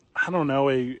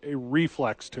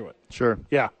reflex to it. Sure.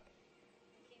 Yeah.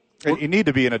 You need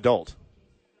to be an adult.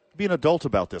 Be an adult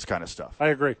about this kind of stuff. I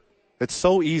agree. It's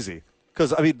so easy.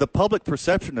 Because, the public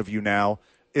perception of you now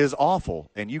is awful,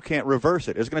 and you can't reverse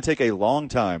it. It's going to take a long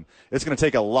time. It's going to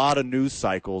take a lot of news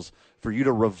cycles for you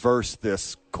to reverse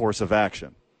this course of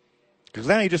action. Because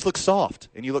now you just look soft,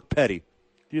 and you look petty.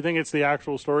 Do you think it's the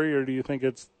actual story, or do you think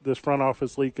it's this front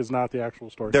office leak is not the actual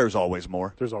story? There's always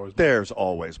more. There's always more. There's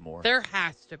always more. There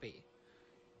has to be.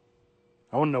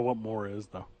 I want to know what more is,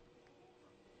 though.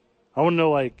 I want to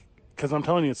know, because I'm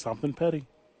telling you, it's something petty.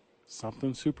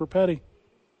 Something super petty.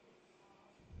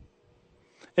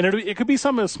 And it could be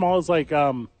something as small as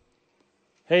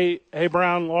hey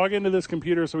Brown, log into this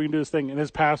computer so we can do this thing. And his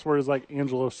password is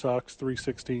Angelo Sucks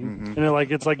 316,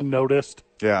 and it's noticed.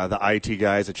 Yeah, the IT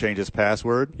guys that change his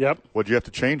password. Yep. What'd you have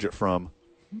to change it from?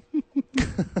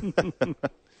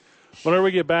 Whenever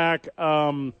we get back,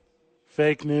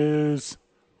 fake news.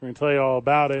 We're gonna tell you all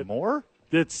about it. More?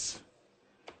 It's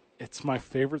my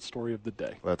favorite story of the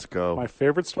day. Let's go. My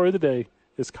favorite story of the day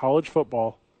is college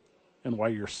football and why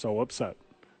you're so upset.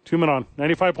 2 Men On,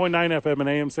 95.9 FM and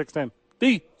AM 610,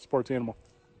 the Sports Animal.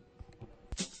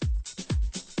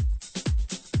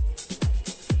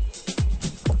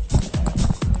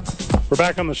 We're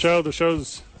back on the show. The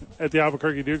show's at the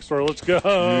Albuquerque Duke store. Let's go.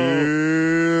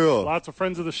 Yeah. Lots of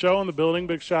friends of the show in the building.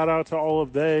 Big shout out to all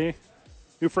of they.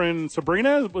 New friend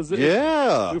Sabrina, was it?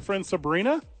 Yeah. New friend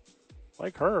Sabrina?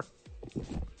 Like her.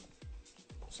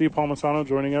 Steve Palmisano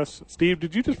joining us. Steve,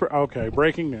 did you just... Okay,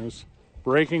 breaking news.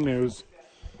 Breaking news.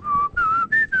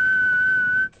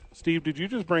 Steve, did you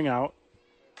just bring out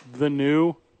the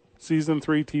new Season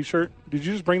 3 T-shirt? Did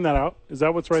you just bring that out? Is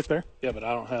that what's right there? Yeah, but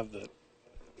I don't have the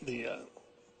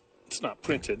it's not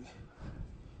printed.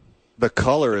 The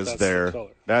color is That's there. the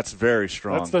color. That's very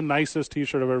strong. That's the nicest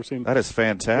T-shirt I've ever seen. That is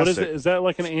fantastic. What is it? Is that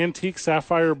like an antique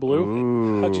sapphire blue?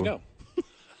 Ooh. How'd you know?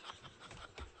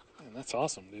 Man, that's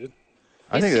awesome, dude.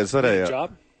 I think is that Good a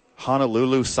job.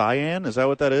 Honolulu cyan? Is that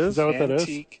what that is? Is that what that is?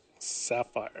 Antique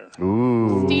sapphire.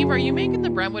 Ooh. Steve, are you making the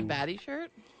Brentwood Batty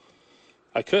shirt?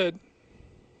 I could.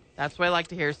 That's what I like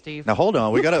to hear, Steve. Now hold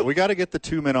on, we gotta get the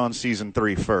 2 men on season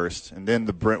 3 first, and then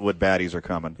the Brentwood Baddies are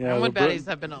coming. Yeah, Brentwood Baddies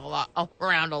have been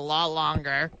around a lot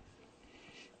longer.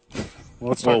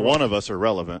 Well, one of us are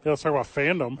relevant. Let's talk about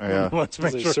fandom. Yeah. Let's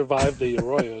make They sure. survived the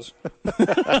Arroyos.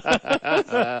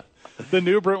 The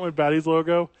new Brentwood Baddies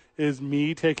logo is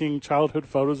me taking childhood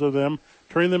photos of them,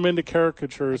 turning them into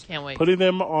caricatures, I can't wait. putting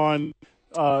them on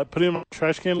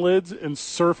trash can lids, and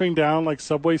surfing down like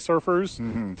Subway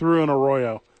surfers through an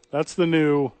arroyo. That's the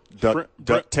new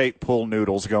Duct tape pool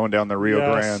noodles going down the Rio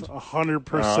yes, Grande.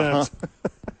 100%.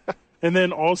 And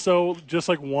then also just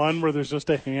like one where there's just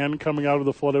a hand coming out of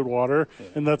the flooded water,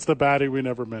 and that's the baddie we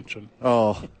never mentioned.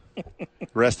 Oh,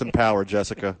 rest in power,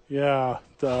 Jessica. Yeah.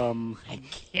 I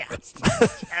can't.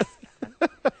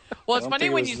 Well, it's funny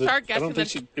when you start guessing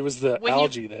it was the when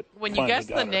algae you, that when you finally guess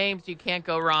got the her. names, you can't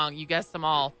go wrong. You guess them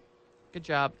all. Good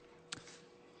job.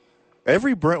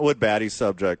 Every Brentwood Baddie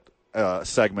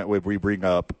segment we bring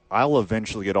up, I'll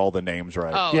eventually get all the names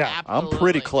right. Oh, Yeah, absolutely. I'm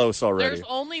pretty close already. There's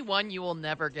only one you will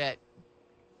never get.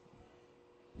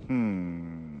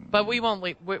 But we won't.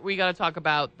 We got to talk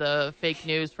about the fake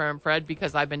news from Fred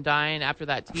because I've been dying after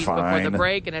that tease before Fine. the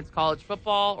break, and it's college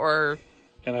football or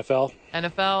NFL.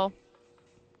 NFL.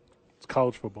 It's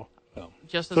college football.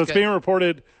 Just as So it's good. being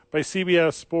reported by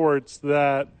CBS Sports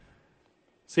that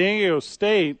San Diego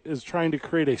State is trying to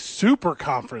create a super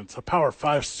conference, a Power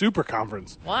 5 super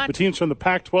conference. What? With teams from the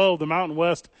Pac-12, the Mountain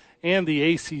West, and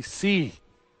the ACC.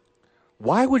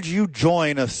 Why would you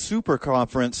join a super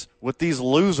conference with these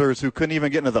losers who couldn't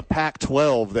even get into the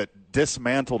Pac-12 that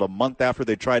dismantled a month after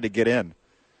they tried to get in?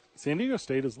 San Diego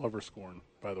State is lover scorn,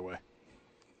 by the way.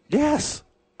 Yes.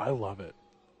 I love it.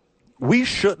 We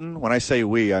shouldn't, when I say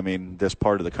we, I mean this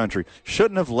part of the country,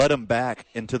 shouldn't have let them back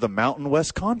into the Mountain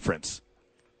West Conference.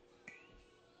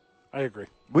 I agree.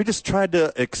 We just tried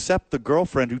to accept the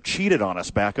girlfriend who cheated on us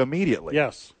back immediately.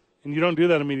 Yes. And you don't do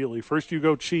that immediately. First you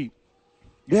go cheat.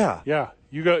 Yeah. Yeah.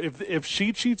 You go if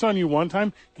she cheats on you one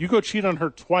time, you go cheat on her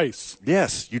twice.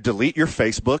 Yes. You delete your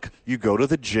Facebook, you go to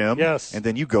the gym, Yes. and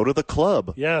then you go to the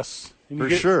club. Yes. And For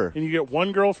you get, sure. And you get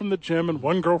one girl from the gym and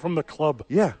one girl from the club.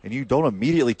 Yeah, and you don't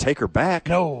immediately take her back.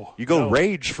 No. You go No.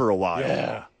 rage for a while.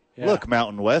 Yeah. Look,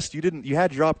 Mountain West, you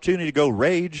had your opportunity to go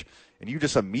rage, and you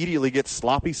just immediately get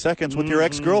sloppy seconds with your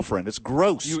ex-girlfriend. It's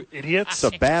gross. You idiots.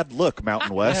 It's a bad look,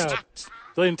 Mountain West. Yeah.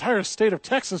 The entire state of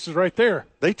Texas is right there.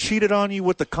 They cheated on you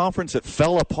with the conference that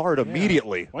fell apart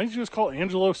immediately. Why didn't you just call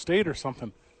Angelo State or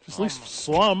something? Just at least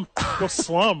slum. Go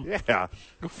slum. Yeah.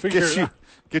 Go figure it out.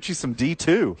 Get you some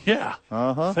D2. Yeah.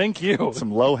 Thank you.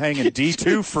 Some low-hanging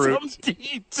D2 fruit. Some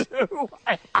D2.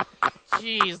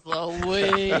 Jeez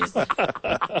Louise.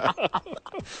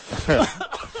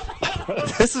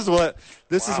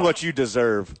 This is what you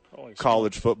deserve,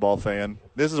 college football fan.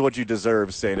 This is what you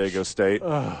deserve, San Diego State.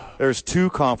 There's 2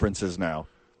 conferences now,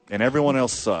 and everyone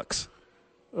else sucks.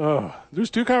 There's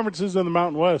 2 conferences in the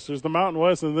Mountain West. There's the Mountain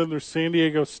West, and then there's San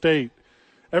Diego State.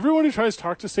 Everyone who tries to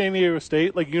talk to San Diego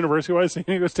State, like university-wise, San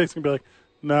Diego State's going to be like,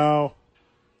 no.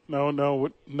 No,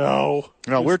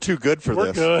 we're too good for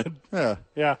We're this. good. Yeah.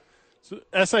 Yeah. So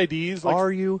SIDs, like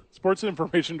Are you? sports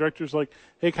information directors, like,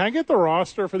 hey, can I get the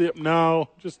roster for the? No,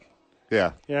 just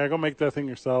Yeah. go make that thing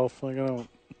yourself. Like I don't.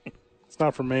 It's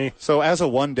not for me. So as a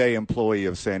one-day employee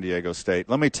of San Diego State,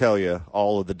 let me tell you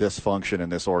all of the dysfunction in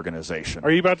this organization.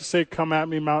 Are you about to say, "Come at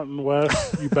me, Mountain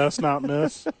West"? You best not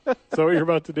miss. Is that what you're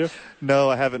about to do? No,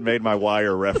 I haven't made my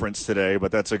Wire reference today,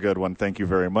 but that's a good one. Thank you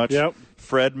very much. Yep.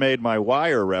 Fred made my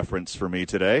Wire reference for me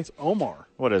today. It's Omar.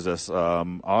 What is this?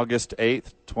 August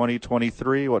 8th,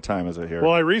 2023. What time is it here?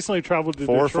 Well, I recently traveled to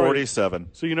Detroit, 4:47.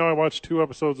 so I watched 2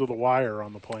 episodes of The Wire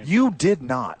on the plane. You did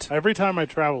not. Every time I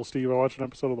travel, Steve, I watch an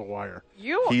episode of The Wire.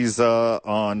 He's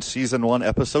on season 1,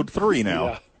 episode 3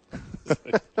 now.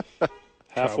 Yeah.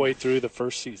 Halfway through the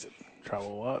first season.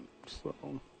 Travel a lot. So.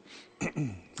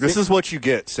 This is what you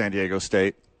get, San Diego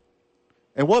State.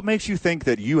 And what makes you think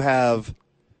that you have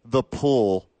the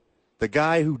pull, the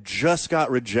guy who just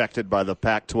got rejected by the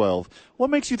Pac-12, what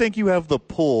makes you think you have the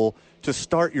pull to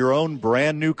start your own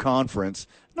brand new conference?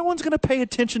 No one's going to pay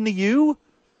attention to you.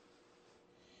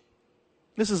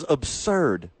 This is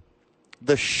absurd.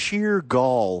 The sheer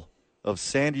gall of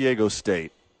San Diego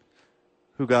State,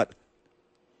 who got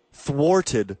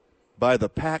thwarted by the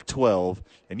Pac-12,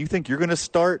 and you think you're going to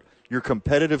start your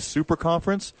competitive super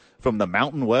conference from the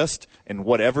Mountain West and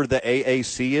whatever the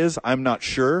AAC is? I'm not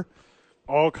sure.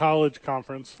 All college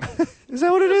conference. Is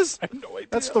that what it is? I have no idea.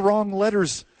 That's the wrong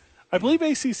letters. I believe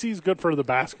ACC is good for the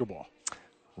basketball.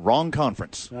 Wrong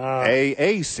conference.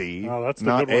 AAC, Oh, that's the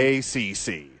not good one.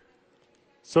 ACC.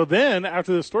 So then,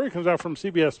 after this story comes out from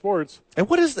CBS Sports, And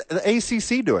what is the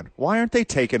ACC doing? Why aren't they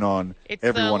taking on It's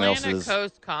everyone the Atlantic else's?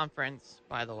 Coast Conference,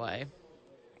 by the way.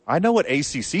 I know what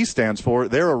ACC stands for.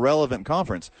 They're a relevant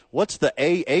conference. What's the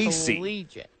AAC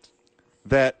Collegiate.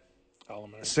 that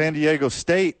All-American. San Diego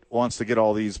State wants to get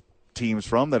all these teams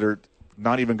from that are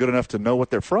not even good enough to know what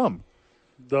they're from?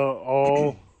 the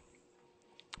all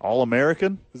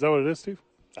All-American? is that what it is, Steve?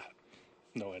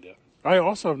 No idea. I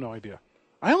also have no idea.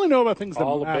 I only know about things that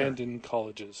All matter. abandoned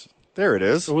colleges. There it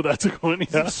is. Oh, that's a good one.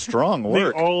 Yeah. Strong The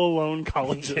work. all alone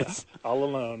colleges. Yeah, all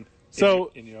alone.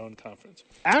 So- in your own conference.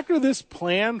 After this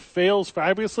plan fails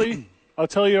fabulously, I'll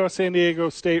tell you how San Diego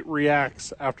State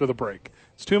reacts after the break.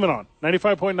 It's 2 Men On,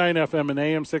 95.9 FM and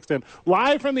AM 610.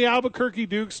 Live from the Albuquerque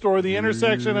Duke store, the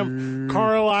intersection of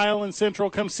Carlisle and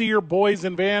Central. Come see your boys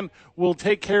and Van. We'll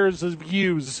take care of the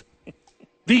views.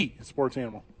 The Sports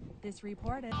Animal. This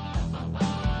reported.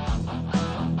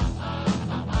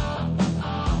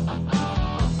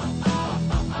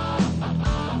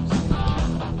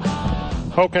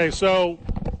 Okay, so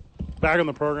back on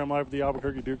the program live at the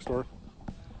Albuquerque Duke store.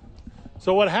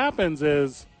 So what happens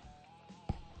is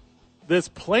this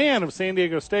plan of San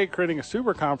Diego State creating a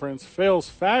super conference fails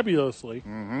fabulously.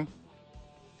 Mm-hmm.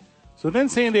 So then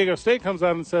San Diego State comes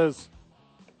out and says,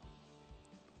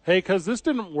 hey, because this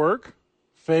didn't work,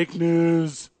 fake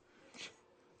news.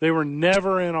 They were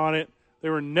never in on it. They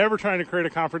were never trying to create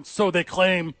a conference, so they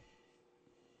claim.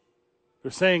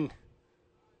 They're saying,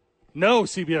 no,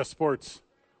 CBS Sports,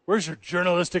 where's your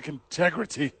journalistic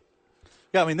integrity?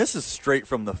 Yeah, I mean, this is straight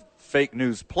from the fake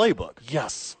news playbook.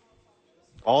 Yes.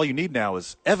 All you need now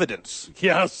is evidence.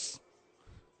 Yes.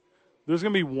 There's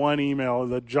going to be one email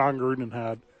that John Gruden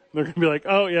had. They're going to be like,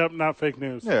 oh, yep, not fake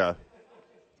news. Yeah.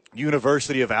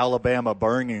 University of Alabama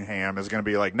Birmingham is going to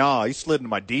be like, nah, he slid into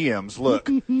my DMs. Look,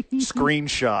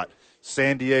 screenshot.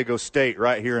 San Diego State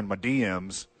right here in my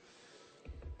DMs.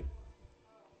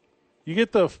 You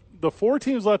get the 4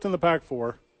 teams left in the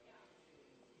Pac-4.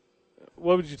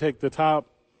 What would you take? The top?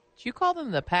 Did you call them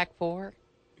the Pac-4?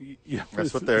 Yeah,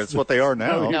 That's what they are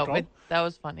now. No, No, call- but that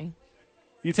was funny.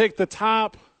 You take the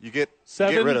top. You get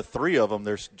 7. rid of 3 of them.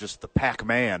 There's just the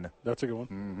Pac-Man. That's a good one.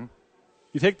 Mm-hmm.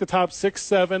 You take the top 6,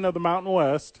 7 of the Mountain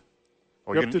West.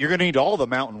 Well, you're going to need all the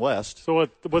Mountain West. So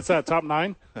what's that, top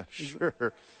 9?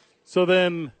 Sure. So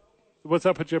then what's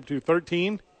that put you up to?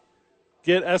 13?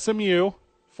 Get SMU,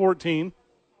 14.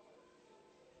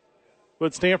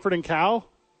 But Stanford and Cal?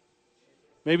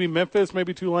 Maybe Memphis,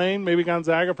 maybe Tulane, maybe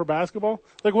Gonzaga for basketball?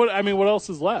 Like, what else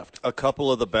is left? A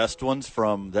couple of the best ones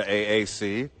from the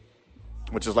AAC,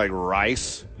 which is like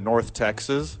Rice, North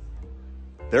Texas.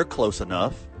 They're close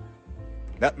enough.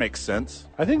 That makes sense.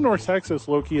 I think North Texas,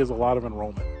 low-key, has a lot of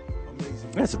enrollment.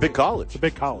 Yeah, it's a big college. It's a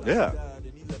big college. Yeah.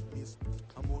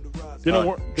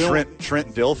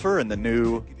 Trent Dilfer and the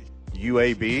new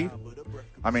UAB.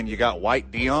 I mean, you got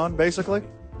White Dion, basically.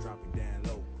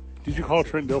 Did you call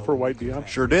Trent Dilfer White Dion?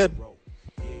 Sure did.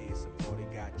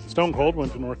 Stone Cold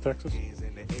went to North Texas.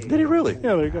 Did he really?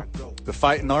 Yeah, there you go. The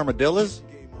Fighting Armadillos?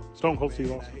 Stone Cold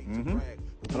Steve Austin.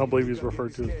 Mm-hmm. I don't believe he's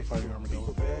referred to as the Fighting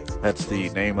Armadillo. That's the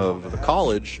name of the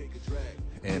college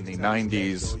in the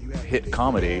 90s hit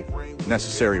comedy,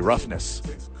 Necessary Roughness.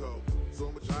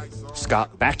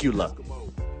 Scott Bakula,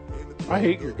 I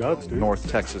hate your guts, dude. North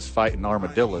Texas Fighting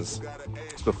Armadillos.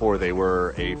 It's before they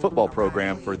were a football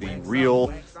program for the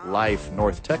real life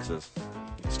North Texas.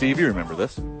 Steve, you remember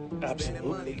this?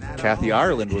 Absolutely. Kathy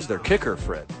Ireland was their kicker,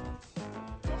 Fred.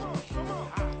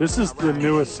 This is the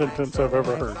newest sentence I've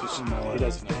ever heard. He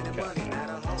doesn't know who Kathy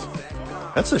Ireland is.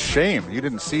 That's a shame you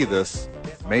didn't see this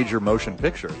major motion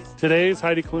picture. Today's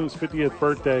Heidi Klum's 50th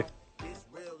birthday.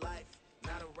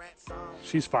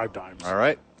 She's 5 dimes. All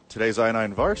right. Today's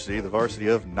I-9 varsity, the varsity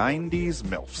of 90s I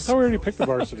MILFs. thought we already picked the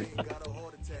varsity.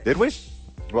 Did we?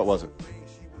 What was it?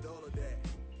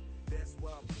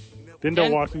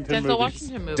 Denzel Washington Denzel movies.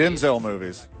 Washington movies. Denzel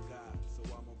movies.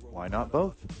 Why not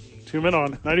both? 2 Men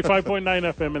On, 95.9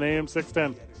 FM and AM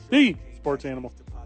 610. The Sports Animal.